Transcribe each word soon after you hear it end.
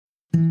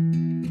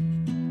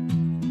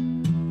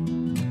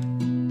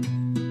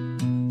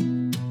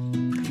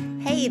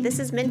Hey, this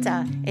is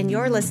Minta, and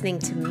you're listening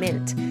to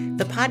Mint,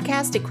 the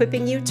podcast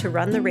equipping you to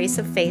run the race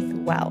of faith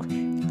well.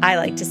 I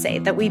like to say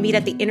that we meet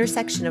at the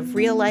intersection of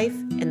real life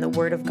and the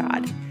Word of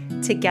God.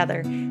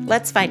 Together,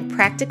 let's find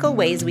practical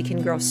ways we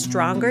can grow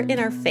stronger in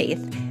our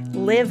faith,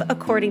 live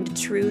according to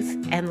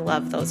truth, and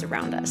love those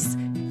around us.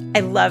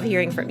 I love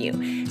hearing from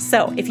you.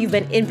 So if you've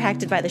been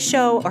impacted by the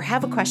show or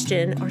have a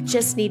question or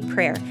just need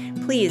prayer,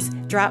 please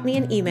drop me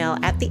an email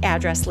at the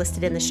address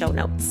listed in the show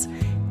notes.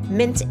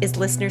 Mint is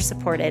listener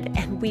supported,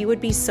 and we would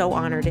be so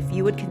honored if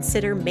you would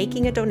consider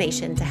making a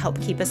donation to help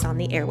keep us on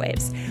the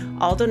airwaves.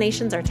 All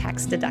donations are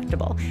tax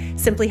deductible.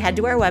 Simply head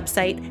to our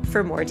website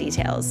for more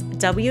details,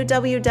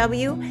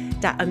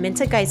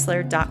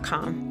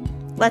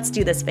 www.amintageisler.com. Let's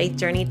do this faith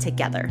journey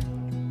together.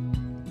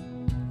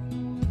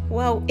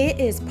 Well, it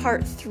is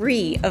part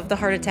 3 of the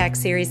Heart Attack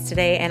series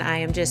today, and I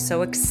am just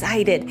so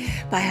excited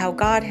by how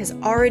God has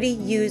already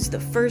used the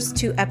first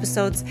 2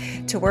 episodes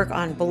to work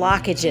on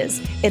blockages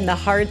in the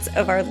hearts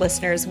of our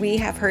listeners. We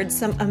have heard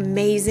some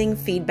amazing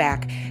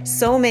feedback.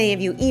 So many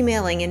of you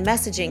emailing and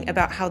messaging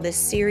about how this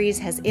series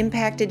has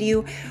impacted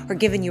you or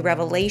given you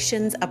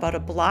revelations about a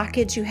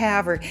blockage you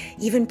have, or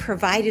even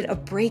provided a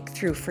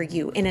breakthrough for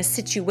you in a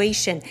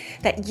situation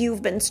that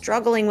you've been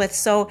struggling with.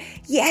 So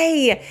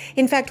yay!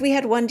 In fact, we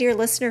had one dear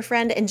listener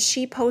friend, and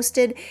she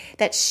posted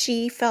that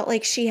she felt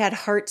like she had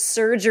heart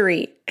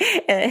surgery.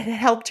 It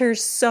helped her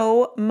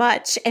so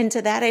much. And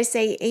to that I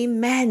say,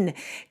 amen.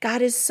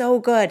 God is so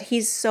good.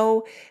 He's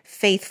so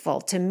faithful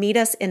to meet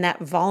us in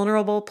that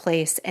vulnerable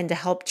place and to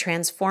help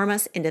transform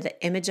us into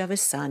the image of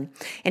His Son.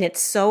 And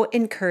it's so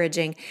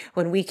encouraging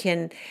when we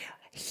can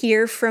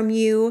hear from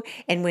you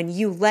and when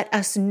you let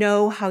us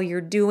know how you're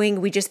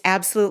doing. We just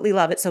absolutely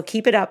love it. So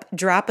keep it up.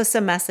 Drop us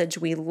a message.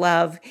 We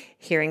love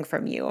hearing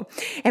from you.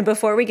 And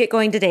before we get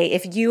going today,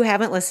 if you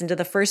haven't listened to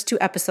the first 2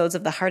 episodes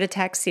of the Heart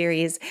Attack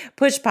series,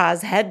 push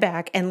pause, head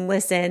back and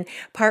listen.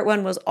 Part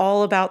 1 was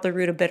all about the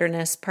root of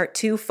bitterness. Part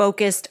 2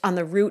 focused on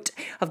the root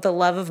of the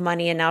love of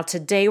money. And now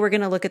today we're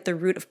going to look at the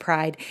root of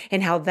pride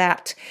and how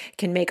that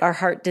can make our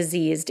heart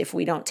diseased if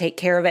we don't take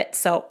care of it.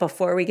 So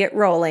before we get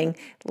rolling,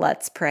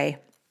 let's pray.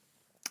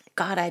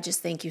 God, I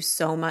just thank you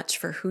so much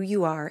for who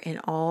you are and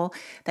all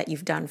that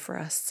you've done for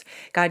us.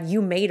 God,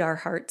 you made our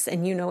hearts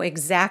and you know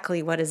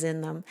exactly what is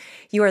in them.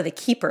 You are the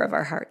keeper of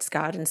our hearts,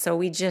 God. And so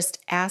we just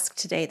ask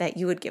today that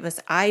you would give us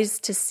eyes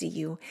to see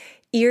you,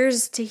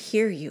 ears to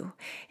hear you,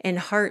 and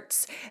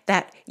hearts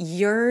that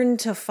yearn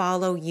to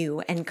follow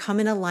you and come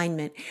in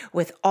alignment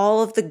with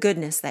all of the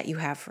goodness that you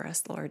have for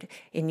us, Lord.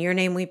 In your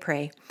name we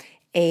pray.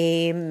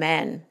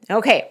 Amen.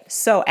 Okay,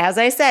 so as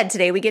I said,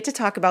 today we get to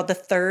talk about the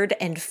third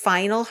and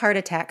final heart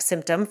attack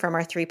symptom from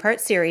our 3-part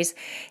series.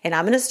 And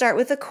I'm going to start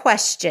with a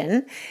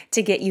question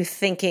to get you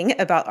thinking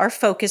about our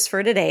focus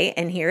for today.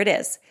 And here it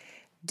is.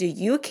 Do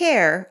you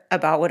care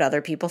about what other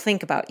people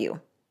think about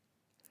you?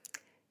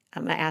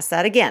 I'm going to ask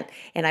that again.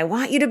 And I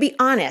want you to be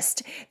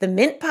honest. The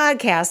Mint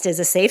podcast is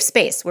a safe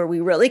space where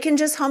we really can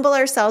just humble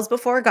ourselves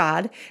before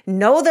God,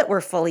 know that we're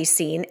fully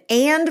seen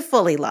and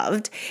fully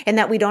loved, and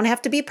that we don't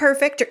have to be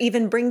perfect or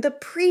even bring the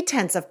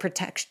pretense of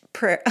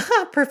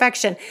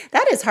perfection.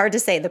 That is hard to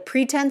say, the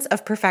pretense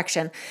of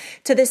perfection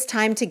to this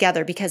time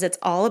together, because it's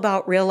all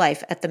about real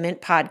life at the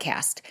Mint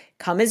podcast.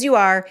 Come as you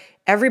are.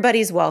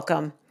 Everybody's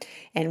welcome.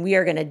 And we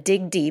are going to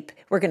dig deep.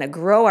 We're going to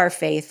grow our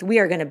faith. We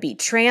are going to be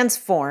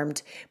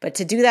transformed. But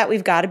to do that,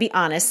 we've got to be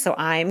honest. So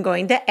I'm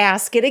going to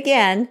ask it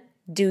again.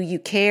 Do you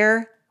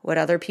care what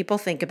other people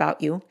think about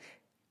you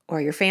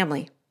or your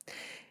family?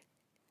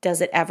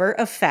 Does it ever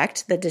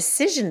affect the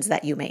decisions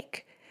that you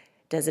make?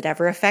 Does it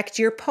ever affect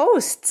your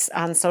posts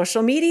on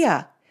social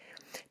media?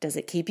 Does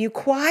it keep you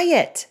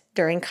quiet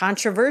during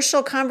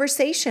controversial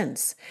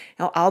conversations?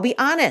 Now, I'll be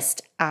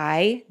honest.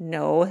 I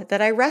know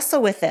that I wrestle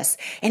with this,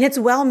 and it's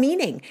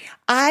well-meaning.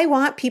 I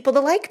want people to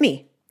like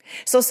me.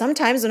 So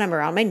sometimes when I'm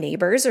around my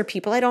neighbors or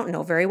people I don't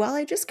know very well,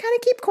 I just kind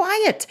of keep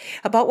quiet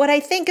about what I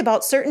think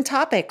about certain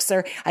topics,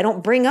 or I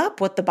don't bring up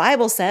what the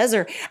Bible says,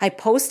 or I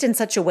post in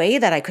such a way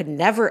that I could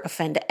never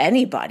offend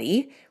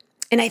anybody.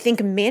 And I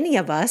think many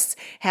of us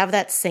have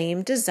that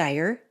same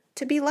desire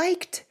to be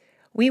liked.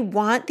 We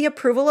want the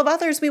approval of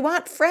others. We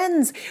want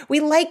friends. We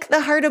like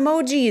the heart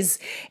emojis.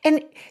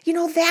 And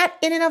that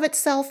in and of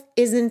itself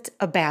isn't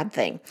a bad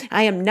thing.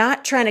 I am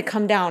not trying to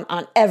come down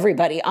on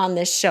everybody on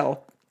this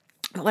show.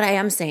 What I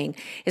am saying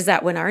is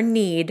that when our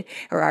need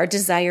or our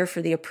desire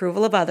for the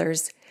approval of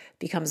others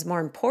becomes more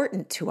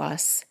important to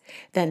us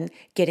than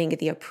getting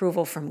the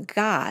approval from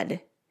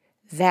God,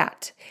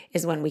 that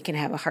is when we can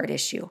have a heart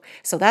issue.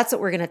 So that's what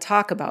we're going to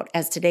talk about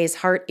as today's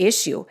heart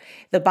issue.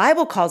 The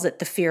Bible calls it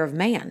the fear of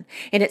man,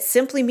 and it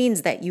simply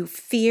means that you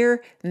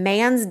fear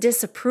man's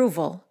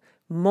disapproval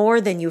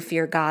more than you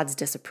fear God's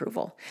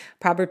disapproval.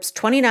 Proverbs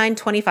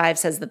 29:25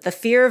 says that the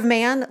fear of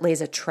man lays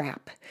a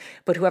trap,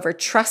 but whoever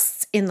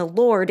trusts in the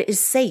Lord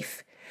is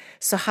safe.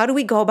 So how do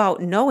we go about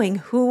knowing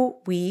who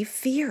we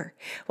fear?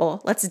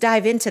 Well, let's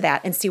dive into that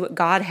and see what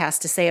God has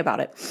to say about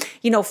it.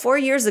 4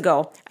 years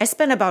ago, I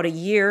spent about a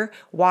year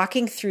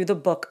walking through the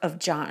book of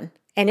John.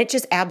 And it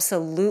just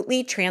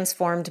absolutely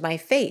transformed my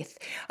faith.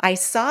 I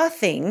saw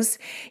things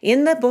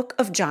in the book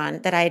of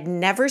John that I had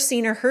never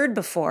seen or heard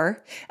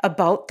before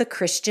about the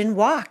Christian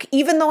walk,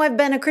 even though I've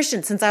been a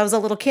Christian since I was a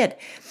little kid.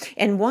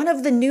 And one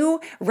of the new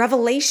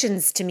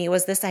revelations to me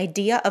was this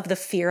idea of the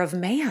fear of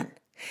man.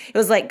 It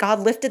was like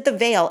God lifted the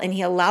veil and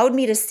he allowed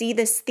me to see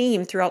this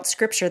theme throughout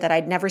scripture that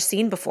I'd never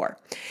seen before.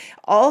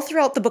 All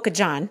throughout the book of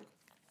John,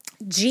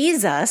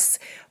 Jesus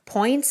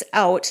points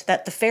out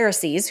that the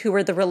Pharisees, who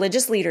were the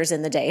religious leaders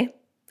in the day,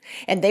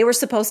 and they were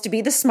supposed to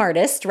be the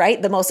smartest,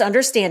 right? The most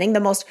understanding, the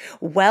most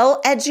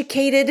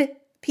well-educated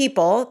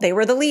people. They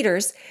were the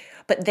leaders,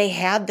 but they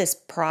had this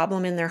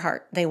problem in their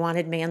heart. They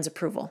wanted man's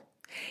approval.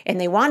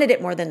 And they wanted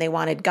it more than they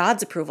wanted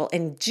God's approval.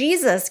 And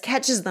Jesus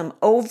catches them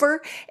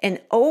over and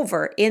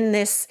over in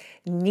this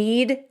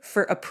need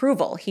for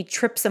approval. He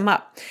trips them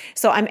up.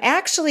 So I'm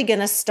actually going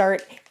to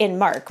start in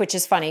Mark, which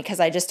is funny because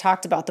I just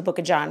talked about the book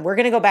of John. We're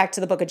going to go back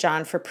to the book of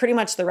John for pretty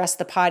much the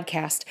rest of the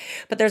podcast.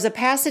 But there's a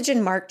passage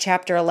in Mark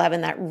chapter 11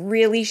 that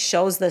really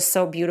shows this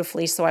so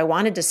beautifully. So I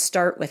wanted to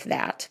start with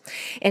that.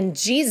 And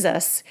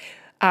Jesus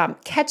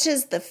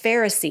catches the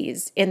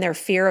Pharisees in their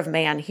fear of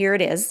man. Here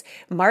it is,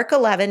 Mark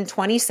 11,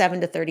 27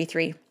 to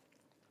 33.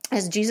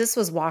 As Jesus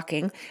was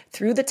walking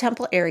through the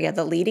temple area,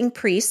 the leading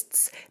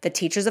priests, the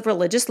teachers of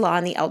religious law,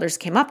 and the elders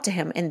came up to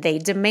him, and they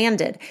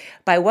demanded,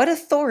 "By what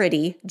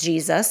authority,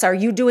 Jesus, are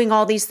you doing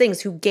all these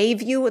things? Who gave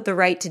you the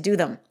right to do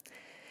them?"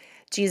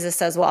 Jesus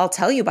says, "Well, I'll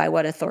tell you by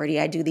what authority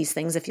I do these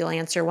things if you'll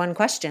answer one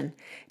question.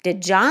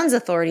 Did John's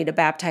authority to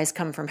baptize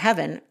come from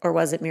heaven, or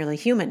was it merely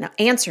human? Now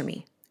answer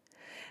me."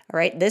 All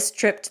right, this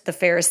tripped the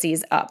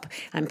Pharisees up.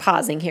 I'm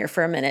pausing here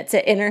for a minute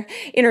to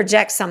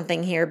interject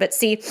something here. But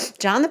see,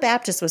 John the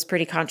Baptist was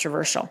pretty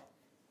controversial.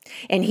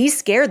 And he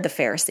scared the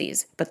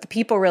Pharisees, but the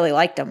people really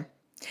liked him.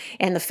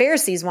 And the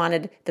Pharisees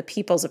wanted the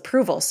people's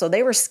approval, so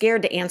they were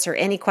scared to answer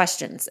any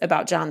questions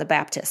about John the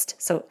Baptist.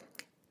 So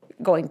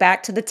going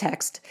back to the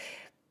text,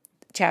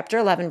 chapter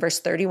 11, verse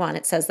 31,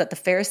 it says that the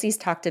Pharisees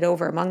talked it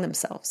over among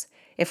themselves.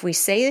 If we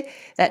say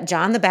that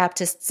John the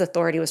Baptist's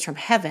authority was from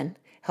heaven,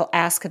 he'll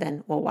ask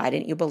then, well, why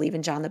didn't you believe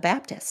in John the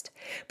Baptist?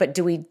 But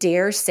do we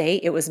dare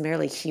say it was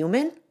merely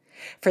human?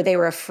 For they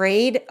were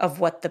afraid of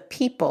what the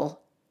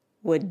people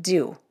would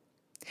do.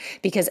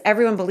 Because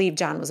everyone believed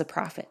John was a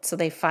prophet. So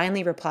they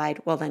finally replied,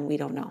 well, then we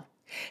don't know.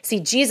 See,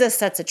 Jesus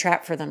sets a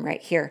trap for them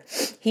right here.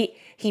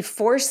 He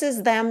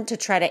forces them to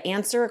try to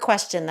answer a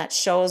question that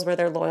shows where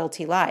their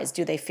loyalty lies.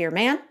 Do they fear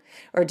man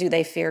or do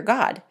they fear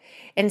God?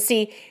 And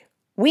see,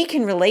 we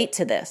can relate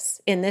to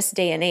this in this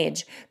day and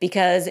age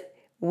because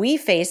we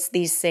face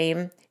these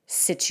same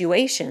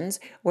situations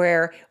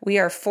where we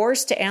are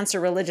forced to answer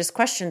religious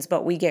questions,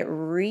 but we get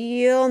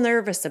real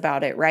nervous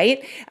about it,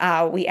 right?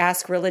 We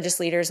ask religious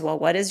leaders, well,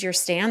 what is your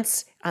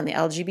stance on the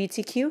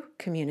LGBTQ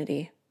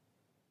community?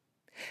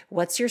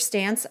 What's your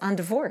stance on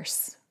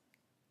divorce?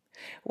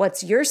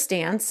 What's your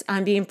stance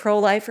on being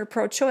pro-life or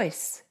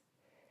pro-choice?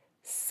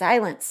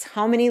 Silence.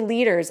 How many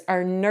leaders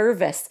are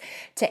nervous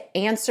to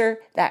answer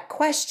that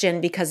question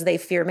because they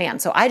fear man?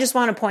 So I just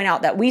want to point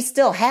out that we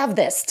still have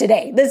this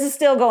today. This is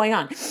still going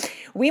on.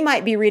 We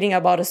might be reading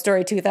about a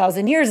story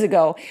 2,000 years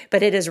ago,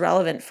 but it is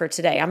relevant for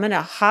today. I'm going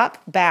to hop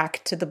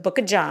back to the book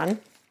of John,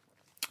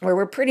 where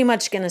we're pretty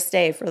much going to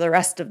stay for the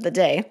rest of the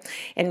day,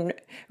 and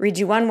read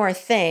you one more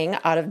thing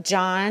out of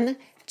John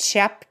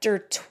chapter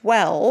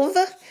 12,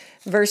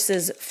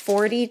 verses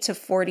 40 to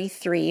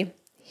 43.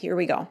 Here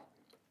we go.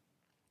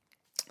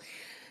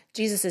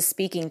 Jesus is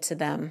speaking to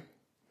them,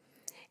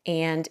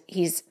 and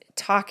he's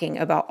talking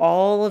about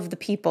all of the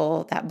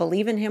people that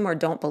believe in him or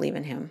don't believe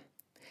in him.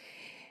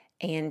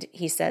 And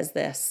he says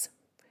this,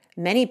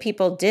 many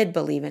people did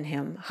believe in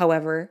him,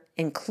 however,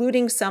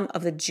 including some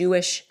of the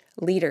Jewish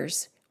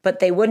leaders, but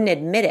they wouldn't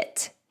admit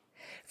it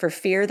for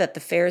fear that the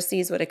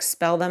Pharisees would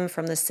expel them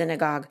from the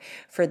synagogue,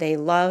 for they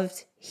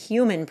loved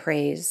human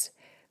praise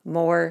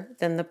more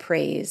than the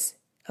praise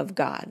of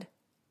God.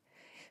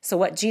 So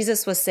what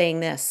Jesus was saying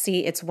this,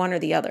 see, it's one or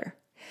the other.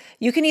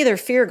 You can either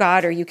fear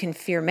God or you can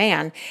fear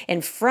man.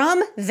 And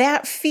from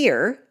that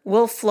fear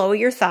will flow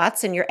your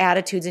thoughts and your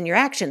attitudes and your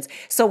actions.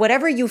 So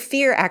whatever you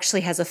fear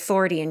actually has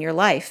authority in your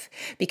life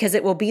because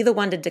it will be the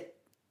one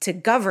to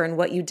govern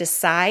what you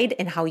decide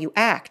and how you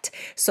act.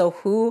 So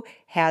who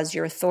has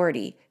your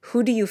authority?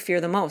 Who do you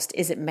fear the most?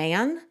 Is it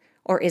man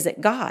or is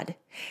it God?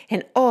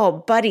 And oh,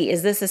 buddy,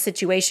 is this a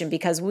situation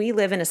because we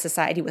live in a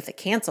society with a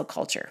cancel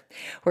culture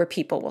where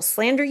people will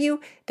slander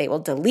you, they will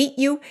delete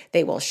you,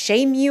 they will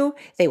shame you,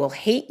 they will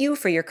hate you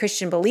for your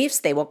Christian beliefs,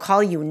 they will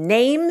call you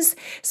names.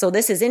 So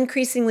this is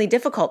increasingly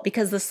difficult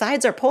because the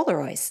sides are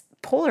polarized.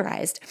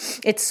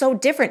 It's so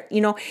different.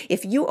 You know,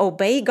 if you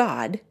obey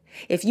God,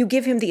 if you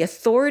give him the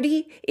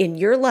authority in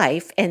your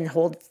life and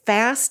hold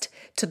fast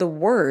to the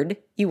word,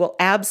 you will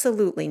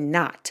absolutely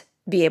not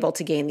be able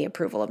to gain the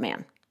approval of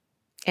man.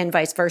 And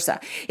vice versa.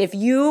 If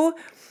you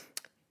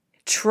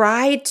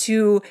try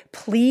to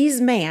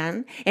please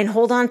man and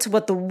hold on to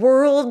what the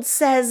world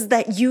says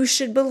that you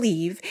should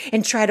believe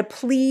and try to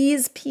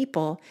please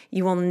people,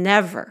 you will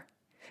never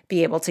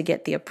be able to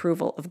get the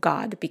approval of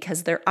God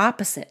because they're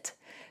opposite.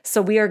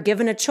 So we are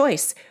given a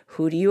choice.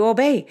 Who do you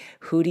obey?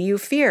 Who do you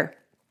fear?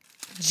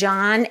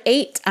 John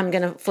 8, I'm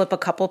going to flip a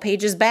couple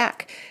pages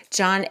back.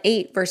 John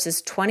 8,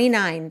 verses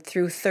 29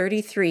 through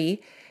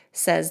 33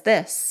 says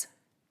this.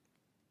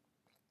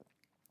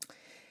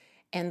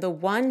 And the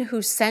one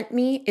who sent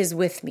me is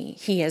with me.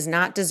 He has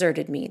not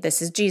deserted me.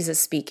 This is Jesus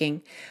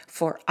speaking.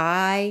 For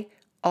I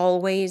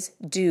always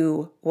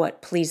do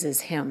what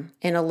pleases him.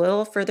 And a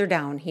little further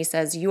down, he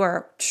says, you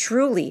are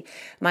truly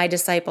my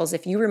disciples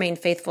if you remain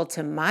faithful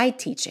to my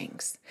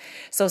teachings.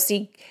 So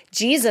see,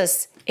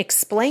 Jesus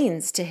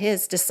explains to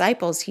his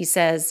disciples, he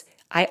says,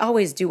 I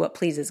always do what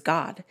pleases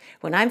God.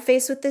 When I'm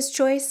faced with this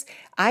choice,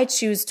 I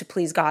choose to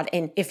please God.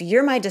 And if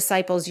you're my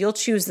disciples, you'll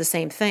choose the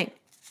same thing.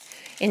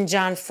 In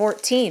John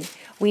 14,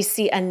 we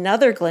see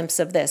another glimpse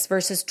of this.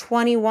 Verses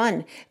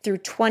 21 through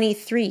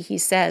 23, he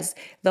says,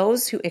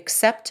 those who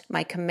accept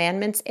my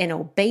commandments and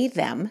obey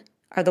them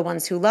are the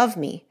ones who love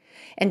me.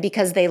 And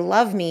because they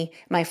love me,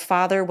 my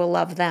Father will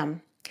love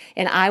them.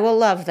 And I will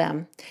love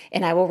them,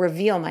 and I will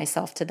reveal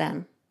myself to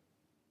them.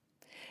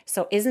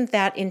 So isn't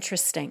that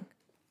interesting?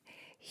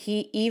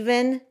 He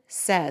even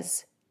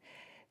says,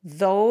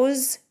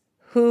 those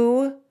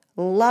who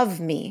love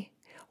me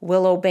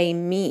will obey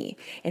me.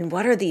 And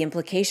what are the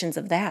implications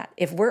of that?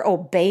 If we're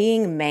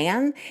obeying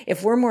man,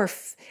 if we're more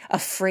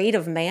afraid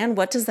of man,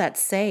 what does that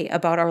say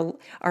about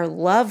our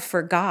love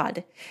for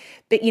God?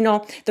 But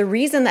the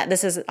reason that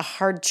this is a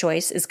hard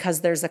choice is because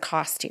there's a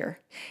cost here.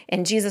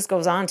 And Jesus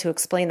goes on to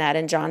explain that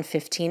in John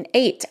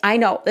 15:8. I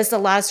know this is a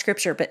lot of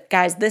scripture, but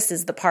guys, this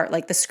is the part,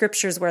 like the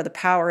scriptures where the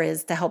power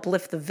is to help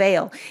lift the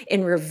veil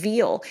and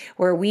reveal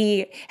where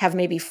we have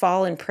maybe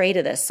fallen prey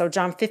to this. So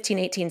John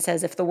 15:18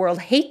 says, if the world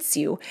hates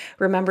you,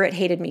 remember it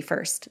hated me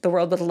first. The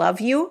world would love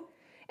you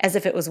as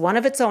if it was one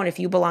of its own if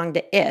you belong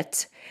to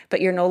it,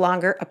 but you're no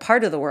longer a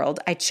part of the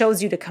world. I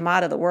chose you to come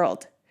out of the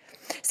world.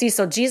 See,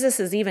 so Jesus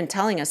is even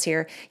telling us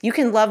here, you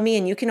can love me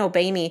and you can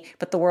obey me,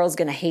 but the world's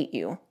going to hate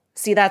you.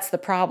 See, that's the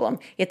problem.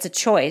 It's a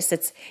choice.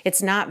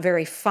 It's not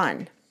very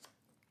fun.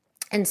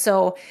 And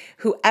so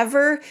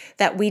whoever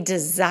that we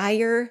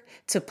desire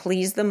to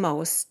please the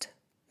most,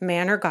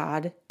 man or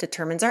God,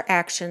 determines our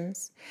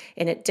actions,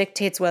 and it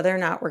dictates whether or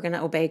not we're going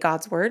to obey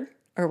God's word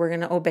or we're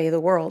going to obey the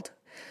world,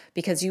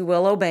 because you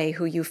will obey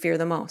who you fear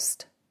the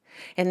most.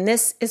 And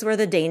this is where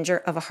the danger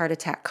of a heart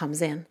attack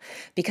comes in.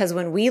 Because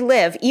when we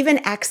live, even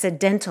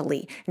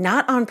accidentally,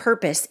 not on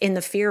purpose, in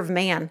the fear of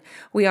man,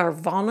 we are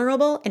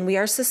vulnerable and we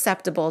are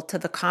susceptible to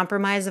the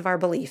compromise of our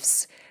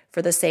beliefs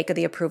for the sake of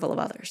the approval of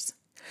others.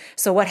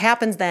 So what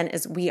happens then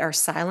is we are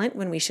silent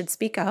when we should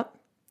speak up.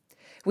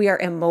 We are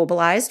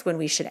immobilized when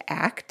we should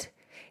act.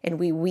 And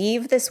we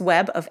weave this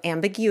web of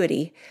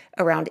ambiguity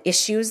around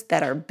issues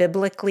that are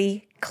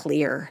biblically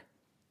clear.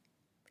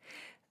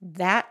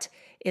 That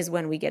is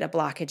when we get a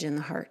blockage in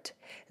the heart.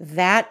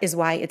 That is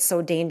why it's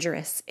so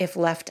dangerous if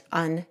left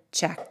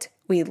unchecked.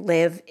 We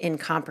live in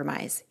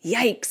compromise.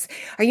 Yikes.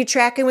 Are you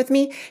tracking with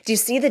me? Do you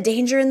see the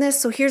danger in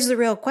this? So here's the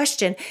real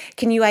question.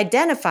 Can you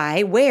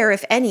identify where,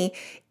 if any,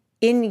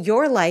 in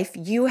your life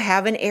you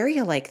have an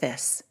area like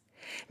this?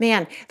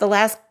 Man, the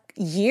last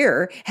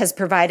year has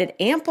provided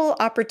ample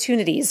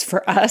opportunities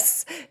for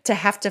us to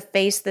have to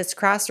face this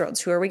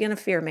crossroads. Who are we going to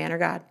fear, man or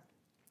God?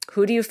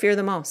 Who do you fear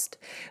the most?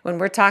 When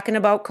we're talking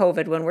about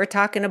COVID, when we're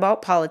talking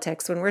about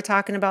politics, when we're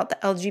talking about the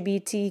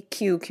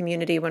LGBTQ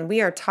community, when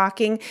we are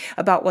talking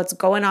about what's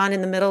going on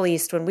in the Middle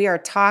East, when we are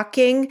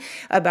talking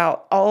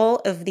about all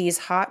of these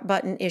hot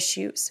button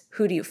issues,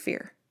 who do you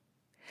fear?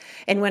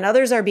 And when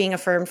others are being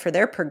affirmed for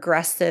their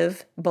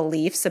progressive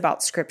beliefs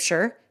about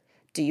Scripture,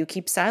 do you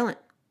keep silent?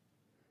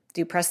 Do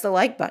you press the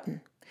like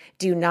button?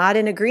 Do you nod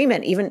in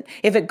agreement, even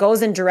if it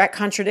goes in direct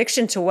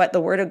contradiction to what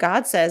the Word of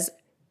God says?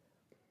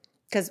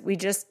 Because we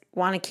just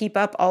want to keep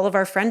up all of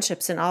our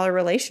friendships and all our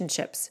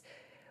relationships.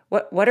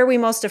 What are we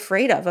most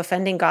afraid of?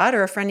 Offending God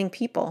or offending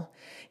people?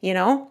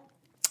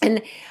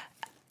 And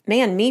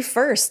man, me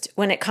first,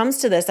 when it comes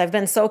to this, I've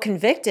been so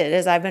convicted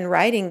as I've been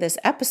writing this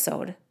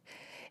episode,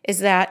 is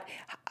that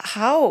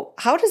how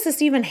does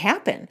this even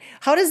happen?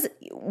 How does,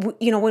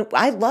 when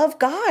I love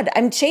God,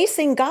 I'm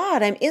chasing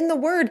God, I'm in the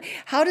Word.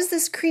 How does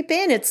this creep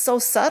in? It's so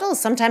subtle.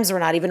 Sometimes we're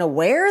not even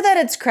aware that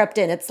it's crept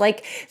in. It's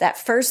like that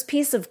first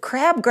piece of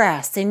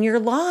crabgrass in your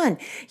lawn.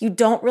 You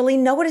don't really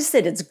notice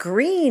it. It's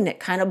green. It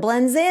kind of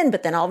blends in,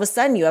 but then all of a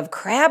sudden you have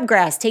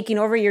crabgrass taking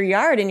over your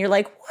yard and you're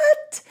like,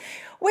 what?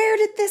 Where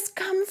did this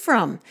come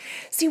from?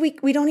 See,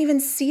 we don't even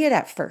see it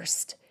at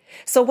first.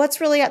 So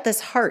what's really at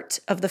this heart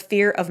of the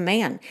fear of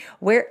man?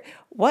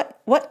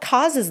 What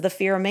causes the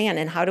fear of man,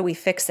 and how do we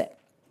fix it?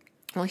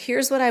 Well,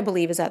 here's what I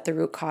believe is at the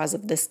root cause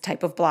of this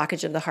type of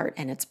blockage of the heart,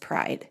 and it's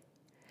pride.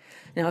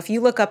 Now, if you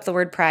look up the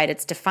word pride,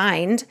 it's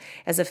defined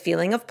as a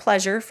feeling of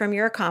pleasure from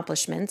your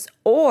accomplishments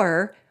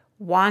or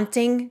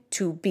wanting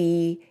to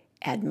be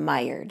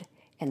admired.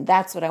 And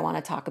that's what I want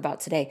to talk about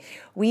today.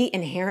 We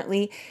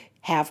inherently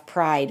have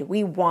pride.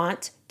 We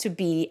want to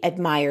be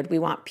admired. We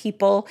want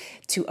people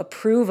to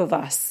approve of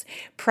us.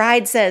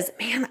 Pride says,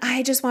 man,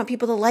 I just want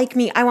people to like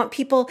me. I want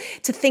people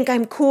to think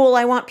I'm cool.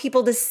 I want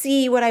people to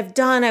see what I've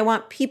done. I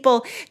want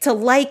people to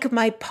like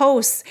my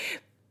posts.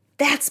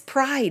 That's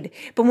pride.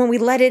 But when we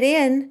let it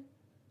in,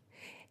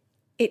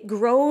 it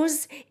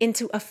grows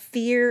into a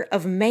fear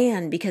of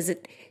man because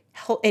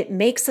it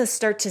makes us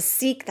start to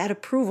seek that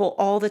approval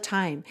all the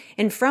time.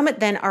 And from it,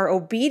 then our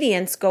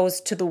obedience goes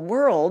to the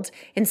world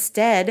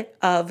instead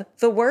of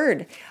the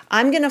word.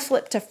 I'm going to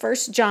flip to 1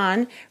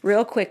 John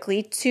real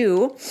quickly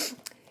to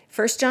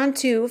 1 John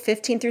 2,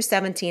 15 through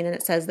 17. And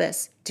it says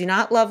this, do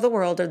not love the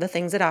world or the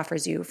things it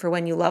offers you. For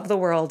when you love the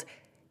world,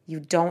 you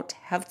don't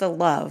have the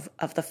love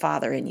of the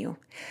Father in you.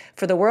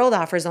 For the world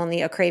offers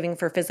only a craving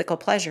for physical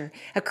pleasure,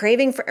 a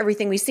craving for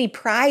everything we see,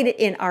 pride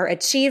in our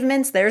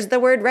achievements. There's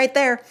the word right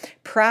there.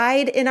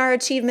 Pride in our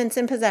achievements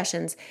and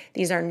possessions.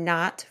 These are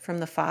not from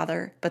the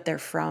Father, but they're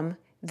from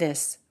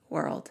this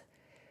world.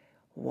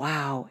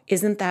 Wow,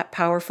 isn't that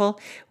powerful?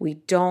 We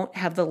don't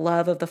have the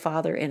love of the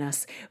Father in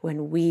us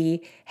when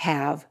we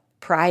have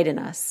pride in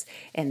us.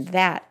 And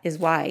that is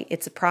why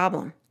it's a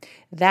problem.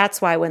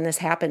 That's why when this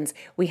happens,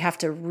 we have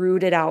to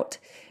root it out,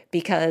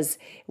 because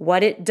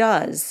what it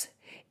does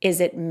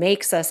is it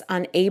makes us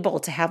unable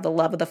to have the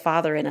love of the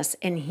Father in us.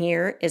 And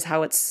here is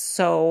how it's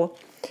so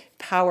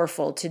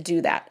powerful to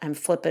do that. I'm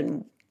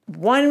flipping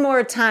one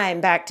more time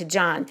back to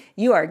John.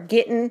 You are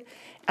getting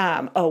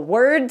a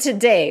word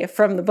today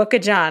from the book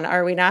of John,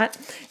 are we not?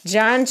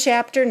 John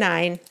chapter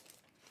 9,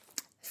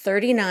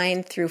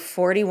 39 through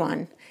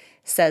 41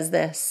 says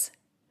this.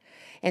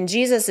 And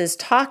Jesus is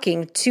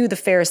talking to the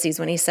Pharisees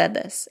when he said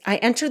this. I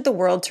entered the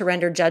world to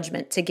render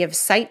judgment, to give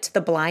sight to the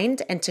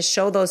blind, and to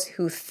show those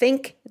who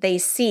think they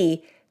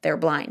see they're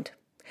blind.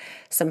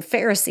 Some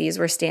Pharisees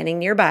were standing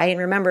nearby.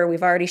 And remember,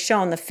 we've already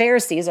shown the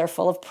Pharisees are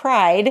full of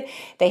pride.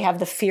 They have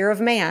the fear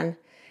of man.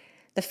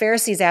 The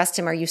Pharisees asked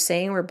him, are you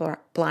saying we're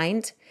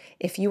blind?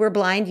 If you were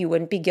blind, you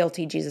wouldn't be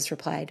guilty, Jesus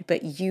replied.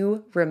 But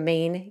you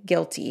remain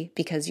guilty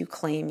because you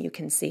claim you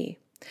can see.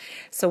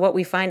 So what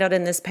we find out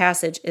in this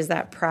passage is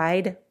that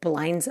pride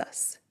blinds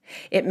us.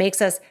 It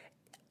makes us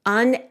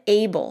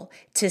unable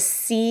to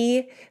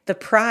see the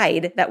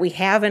pride that we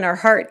have in our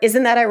heart.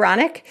 Isn't that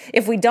ironic?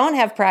 If we don't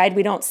have pride,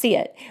 we don't see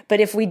it. But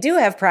if we do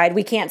have pride,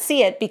 we can't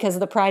see it because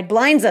the pride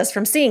blinds us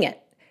from seeing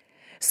it.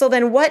 So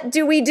then what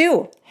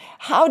do?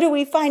 How do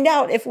we find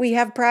out if we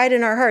have pride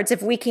in our hearts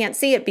if we can't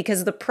see it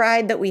because the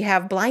pride that we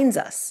have blinds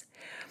us?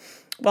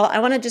 Well, I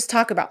want to just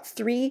talk about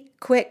three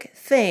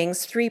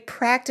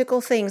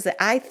practical things that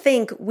I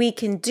think we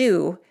can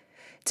do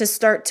to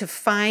start to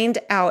find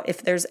out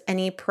if there's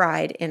any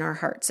pride in our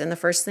hearts. And the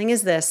first thing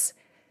is this,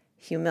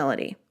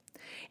 humility.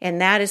 And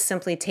that is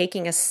simply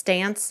taking a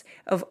stance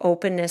of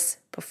openness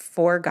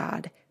before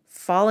God,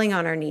 falling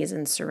on our knees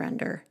in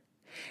surrender.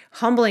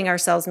 Humbling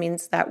ourselves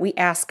means that we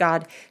ask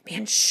God,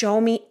 man, show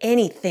me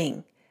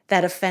anything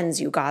that offends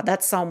you, God.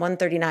 That's Psalm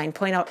 139.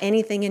 Point out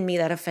anything in me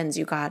that offends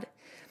you, God.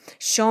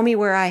 Show me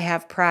where I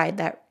have pride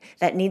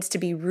that needs to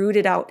be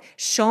rooted out.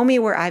 Show me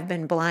where I've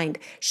been blind.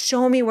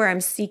 Show me where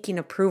I'm seeking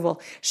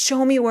approval.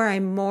 Show me where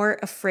I'm more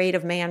afraid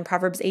of man.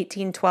 Proverbs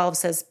 18:12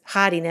 says,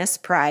 haughtiness,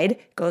 pride,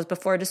 goes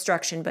before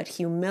destruction, but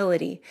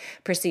humility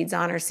precedes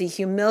honor. See,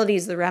 humility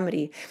is the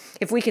remedy.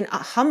 If we can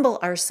humble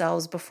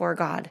ourselves before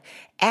God,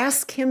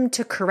 ask him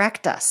to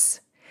correct us.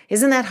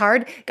 Isn't that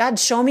hard? God,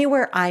 show me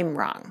where I'm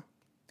wrong.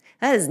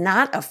 That is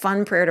not a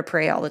fun prayer to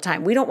pray all the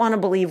time. We don't want to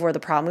believe we're the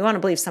problem. We want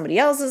to believe somebody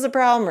else is the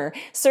problem or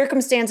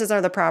circumstances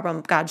are the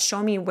problem. God,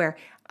 show me where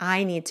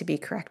I need to be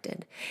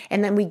corrected.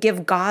 And then we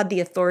give God the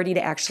authority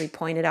to actually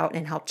point it out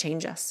and help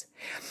change us.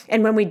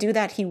 And when we do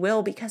that, he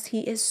will, because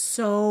he is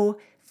so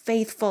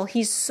faithful.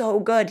 He's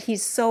so good.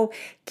 He's so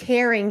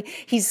caring.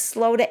 He's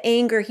slow to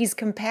anger. He's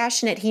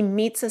compassionate. He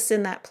meets us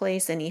in that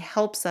place and he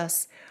helps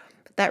us.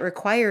 But that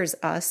requires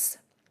us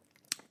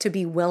to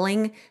be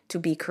willing to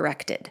be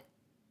corrected.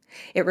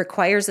 It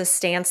requires a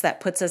stance that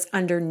puts us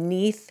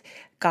underneath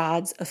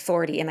God's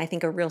authority. And I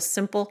think a real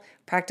simple,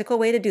 practical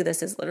way to do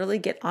this is literally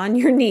get on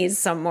your knees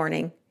some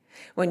morning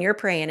when you're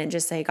praying and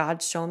just say,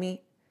 God, show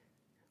me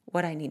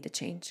what I need to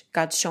change.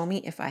 God, show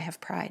me if I have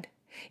pride.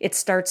 It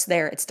starts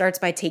there. It starts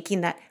by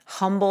taking that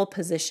humble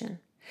position.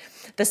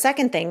 The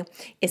second thing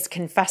is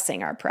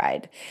confessing our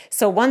pride.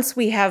 So once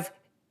we have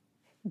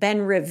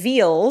been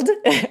revealed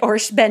or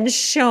been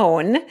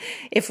shown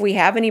if we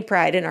have any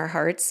pride in our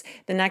hearts,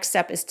 the next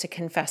step is to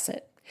confess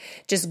it.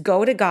 Just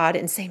go to God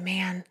and say,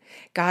 man,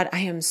 God,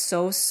 I am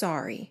so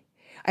sorry.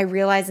 I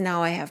realize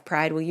now I have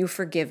pride. Will you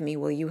forgive me?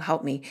 Will you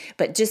help me?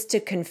 But just to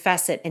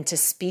confess it and to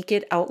speak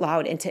it out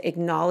loud and to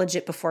acknowledge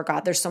it before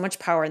God. There's so much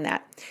power in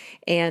that.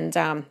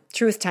 And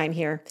truth time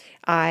here,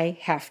 I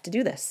have to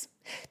do this.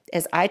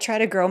 As I try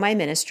to grow my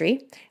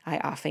ministry, I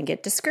often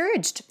get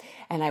discouraged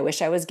and I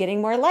wish I was getting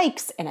more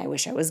likes and I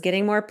wish I was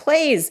getting more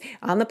plays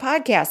on the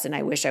podcast and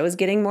I wish I was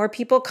getting more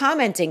people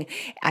commenting.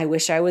 I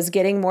wish I was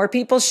getting more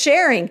people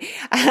sharing.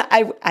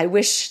 I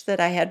wish that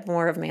I had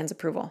more of man's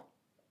approval.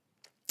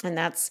 And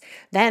that's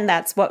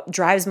what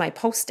drives my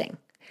posting.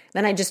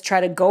 Then I just try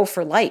to go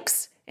for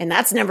likes, and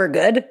that's never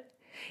good.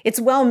 It's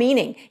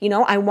well-meaning.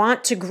 I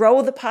want to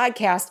grow the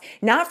podcast,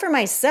 not for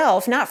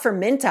myself, not for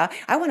Minta.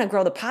 I want to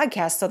grow the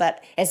podcast so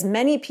that as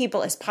many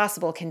people as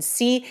possible can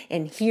see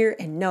and hear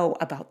and know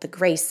about the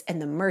grace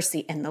and the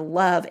mercy and the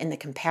love and the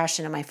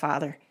compassion of my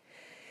Father.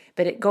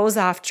 But it goes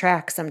off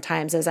track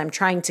sometimes as I'm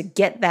trying to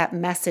get that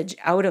message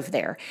out of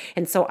there.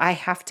 And so I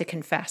have to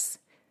confess.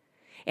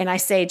 And I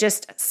say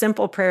just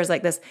simple prayers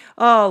like this.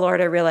 Oh,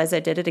 Lord, I realize I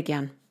did it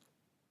again.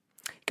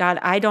 God,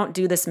 I don't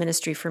do this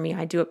ministry for me.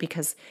 I do it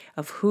because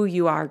of who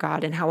you are,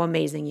 God, and how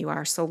amazing you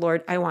are. So,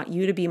 Lord, I want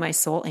you to be my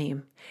sole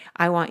aim.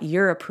 I want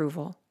your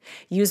approval.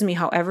 Use me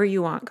however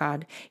you want,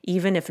 God,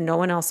 even if no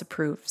one else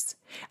approves.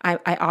 I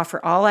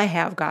offer all I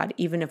have, God,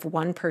 even if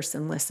one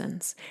person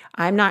listens.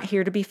 I'm not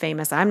here to be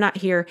famous. I'm not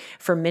here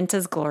for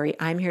Minta's glory.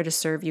 I'm here to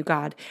serve you,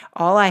 God.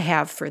 All I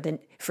have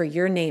for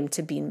your name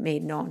to be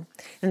made known.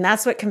 And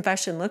that's what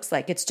confession looks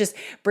like. It's just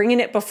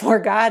bringing it before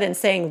God and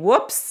saying,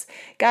 whoops,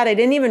 God, I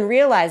didn't even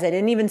realize. I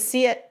didn't even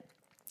see it.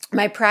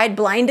 My pride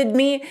blinded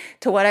me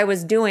to what I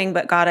was doing,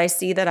 but God, I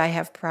see that I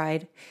have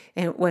pride.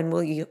 And when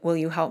will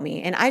you help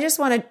me? And I just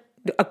want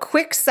a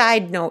quick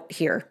side note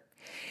here.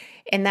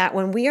 And that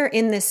when we are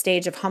in this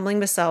stage of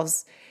humbling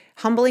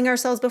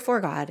ourselves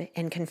before God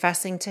and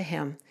confessing to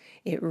Him,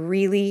 it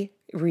really,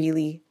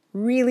 really,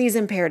 really is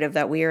imperative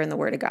that we are in the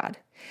Word of God.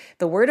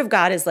 The Word of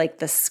God is like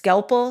the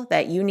scalpel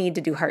that you need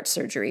to do heart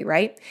surgery,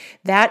 right?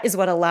 That is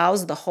what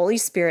allows the Holy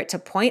Spirit to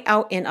point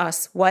out in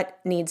us what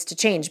needs to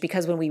change.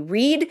 Because when we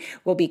read,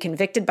 we'll be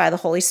convicted by the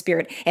Holy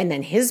Spirit, and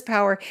then His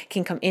power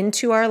can come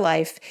into our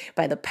life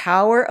by the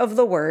power of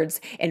the words,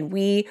 and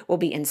we will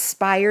be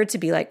inspired to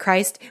be like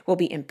Christ. We'll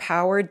be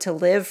empowered to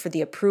live for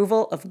the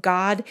approval of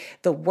God.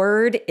 The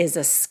Word is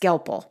a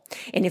scalpel.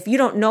 And if you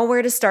don't know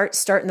where to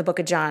start in the book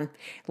of John.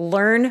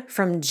 Learn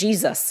from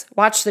Jesus.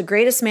 Watch the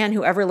greatest man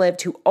who ever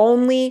lived, who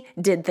only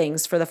did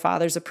things for the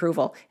Father's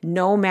approval,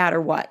 no matter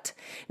what.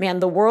 Man,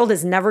 the world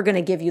is never going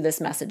to give you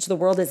this message. The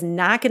world is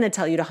not going to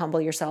tell you to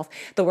humble yourself.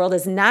 The world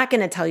is not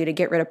going to tell you to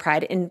get rid of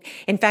pride.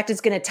 In fact,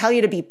 it's going to tell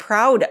you to be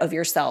proud of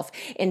yourself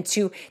and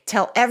to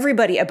tell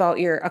everybody about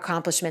your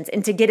accomplishments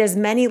and to get as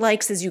many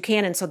likes as you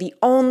can. And so the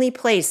only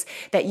place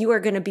that you are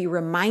going to be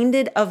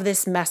reminded of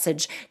this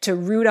message to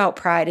root out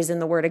pride is in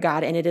the Word of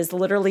God. And it is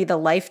literally the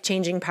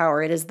life-changing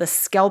power. It is the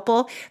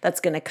scalpel that's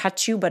going to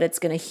cut you, but it's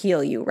going to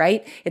heal you,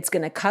 right? It's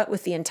going to cut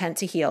with the intent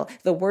to heal.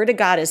 The Word of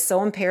God is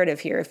so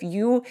imperative here. If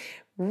you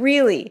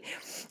really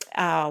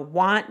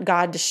want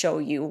God to show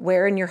you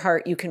where in your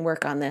heart you can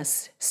work on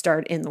this,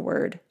 start in the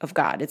Word of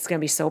God. It's going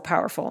to be so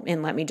powerful.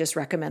 And let me just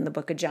recommend the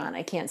book of John.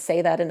 I can't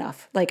say that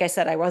enough. Like I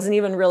said, I wasn't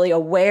even really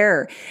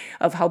aware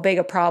of how big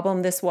a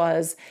problem this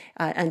was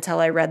until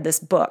I read this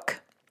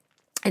book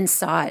and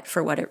saw it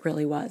for what it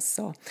really was.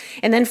 So,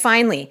 and then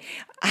finally,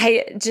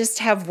 I just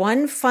have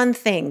one fun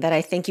thing that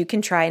I think you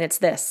can try, and it's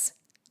this.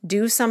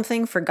 Do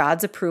something for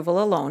God's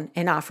approval alone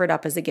and offer it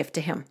up as a gift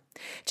to Him.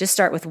 Just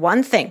start with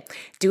one thing.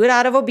 Do it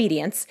out of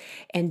obedience,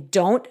 and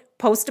don't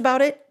post about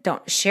it.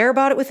 Don't share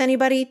about it with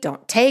anybody.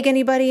 Don't tag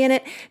anybody in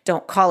it.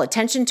 Don't call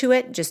attention to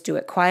it. Just do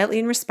it quietly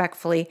and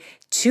respectfully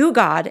to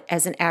God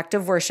as an act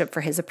of worship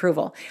for His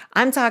approval.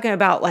 I'm talking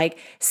about like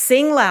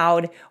sing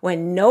loud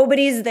when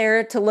nobody's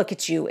there to look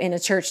at you in a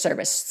church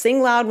service.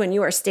 Sing loud when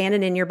you are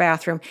standing in your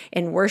bathroom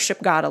and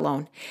worship God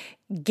alone.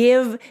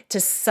 Give to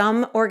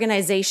some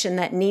organization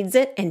that needs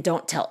it and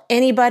don't tell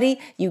anybody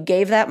you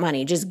gave that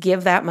money. Just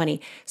give that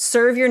money.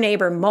 Serve your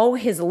neighbor, mow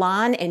his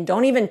lawn, and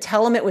don't even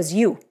tell him it was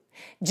you.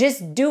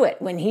 Just do it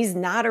when he's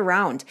not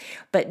around,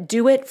 but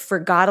do it for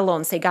God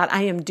alone. Say, God,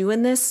 I am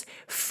doing this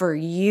for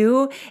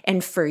you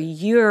and for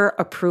your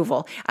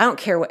approval. I don't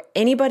care what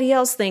anybody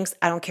else thinks.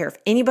 I don't care if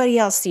anybody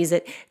else sees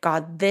it.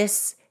 God,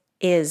 this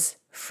is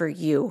for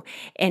you.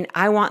 And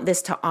I want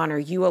this to honor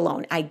you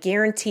alone. I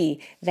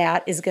guarantee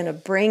that is going to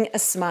bring a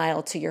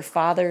smile to your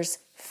Father's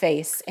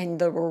face, and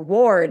the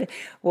reward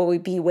will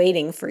be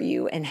waiting for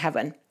you in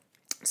heaven.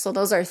 So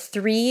those are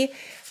 3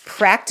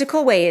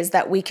 practical ways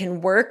that we can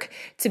work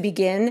to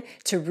begin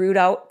to root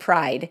out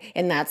pride.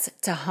 And that's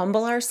to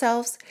humble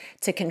ourselves,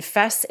 to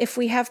confess if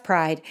we have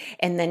pride,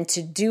 and then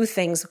to do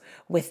things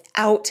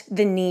without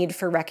the need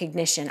for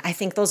recognition. I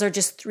think those are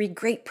just 3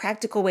 great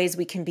practical ways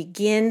we can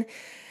begin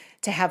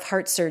to have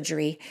heart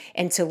surgery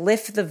and to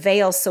lift the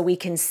veil so we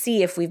can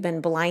see if we've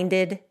been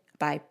blinded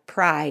by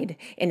pride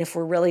and if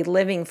we're really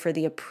living for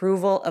the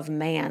approval of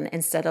man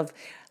instead of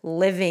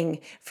living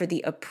for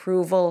the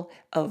approval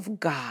of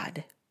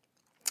God.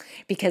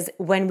 Because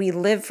when we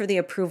live for the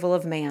approval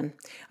of man,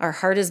 our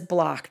heart is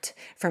blocked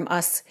from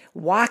us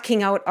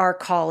walking out our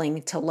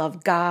calling to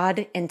love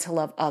God and to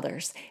love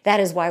others. That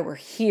is why we're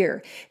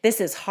here. This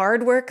is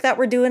hard work that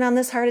we're doing on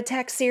this heart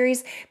attack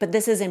series, but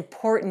this is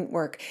important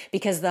work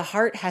because the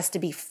heart has to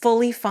be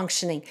fully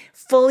functioning,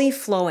 fully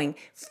flowing,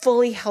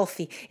 fully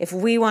healthy if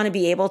we want to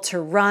be able to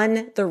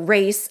run the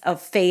race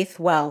of faith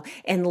well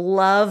and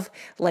love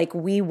like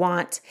we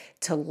want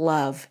to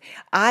love.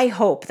 I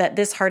hope that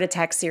this heart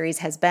attack series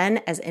has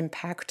been as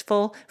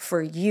impactful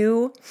for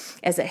you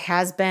as it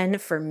has been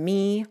for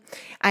me.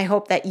 I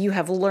hope that you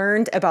have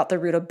learned about the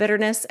root of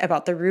bitterness,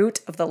 about the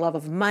root of the love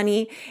of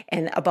money,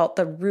 and about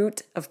the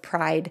root of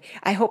pride.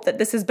 I hope that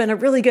this has been a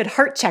really good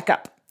heart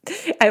checkup.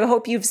 I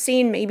hope you've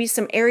seen maybe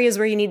some areas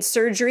where you need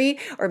surgery,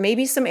 or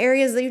maybe some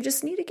areas that you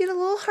just need to get a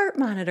little heart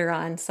monitor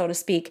on, so to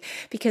speak,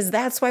 because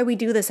that's why we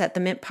do this at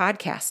the Mint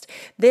Podcast.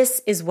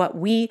 This is what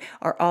we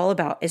are all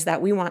about, is that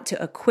we want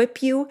to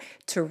equip you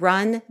to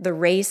run the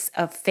race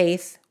of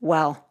faith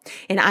well.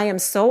 And I am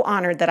so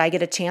honored that I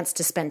get a chance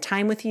to spend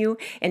time with you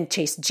and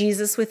chase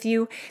Jesus with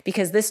you,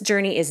 because this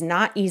journey is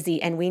not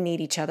easy and we need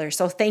each other.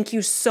 So thank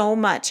you so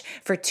much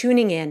for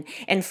tuning in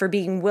and for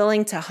being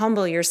willing to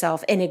humble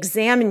yourself and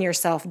examine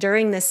yourself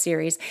during this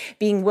series,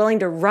 being willing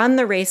to run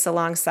the race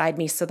alongside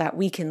me so that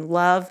we can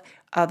love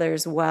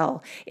others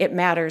well. It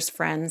matters,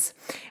 friends.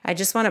 I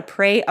just want to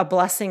pray a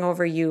blessing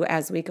over you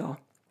as we go.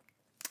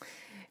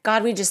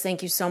 God, we just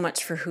thank you so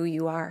much for who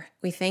you are.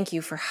 We thank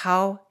you for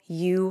how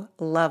you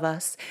love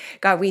us.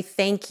 God, we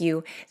thank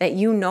you that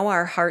you know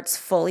our hearts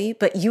fully,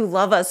 but you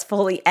love us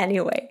fully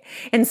anyway.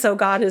 And so,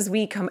 God, as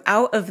we come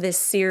out of this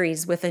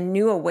series with a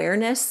new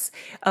awareness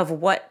of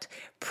what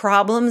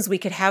problems we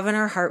could have in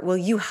our heart, will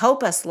you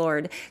help us,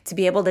 Lord, to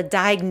be able to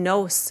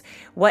diagnose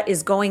what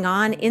is going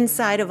on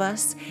inside of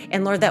us?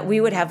 And Lord, that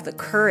we would have the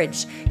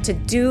courage to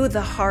do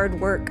the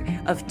hard work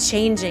of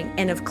changing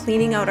and of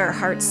cleaning out our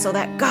hearts so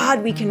that,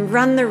 God, we can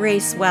run the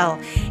race well,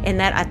 and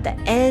that at the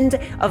end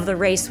of the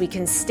race, we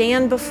can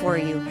stand before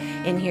you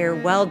and hear,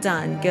 well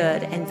done,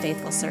 good and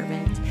faithful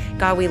servant.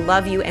 God, we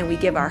love you and we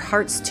give our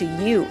hearts to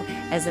you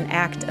as an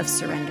act of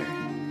surrender.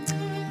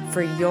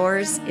 For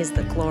yours is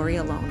the glory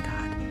alone, God.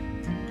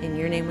 In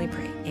your name we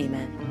pray.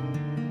 Amen.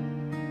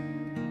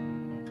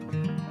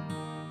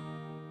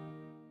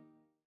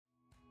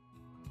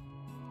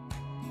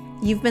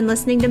 You've been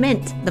listening to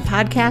Mint, the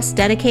podcast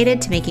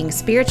dedicated to making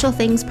spiritual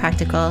things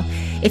practical.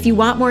 If you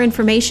want more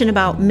information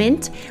about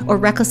Mint or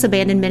Reckless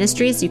Abandon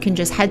Ministries, you can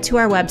just head to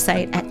our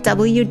website at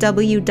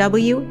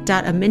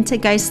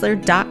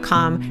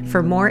www.amintageisler.com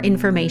for more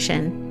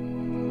information.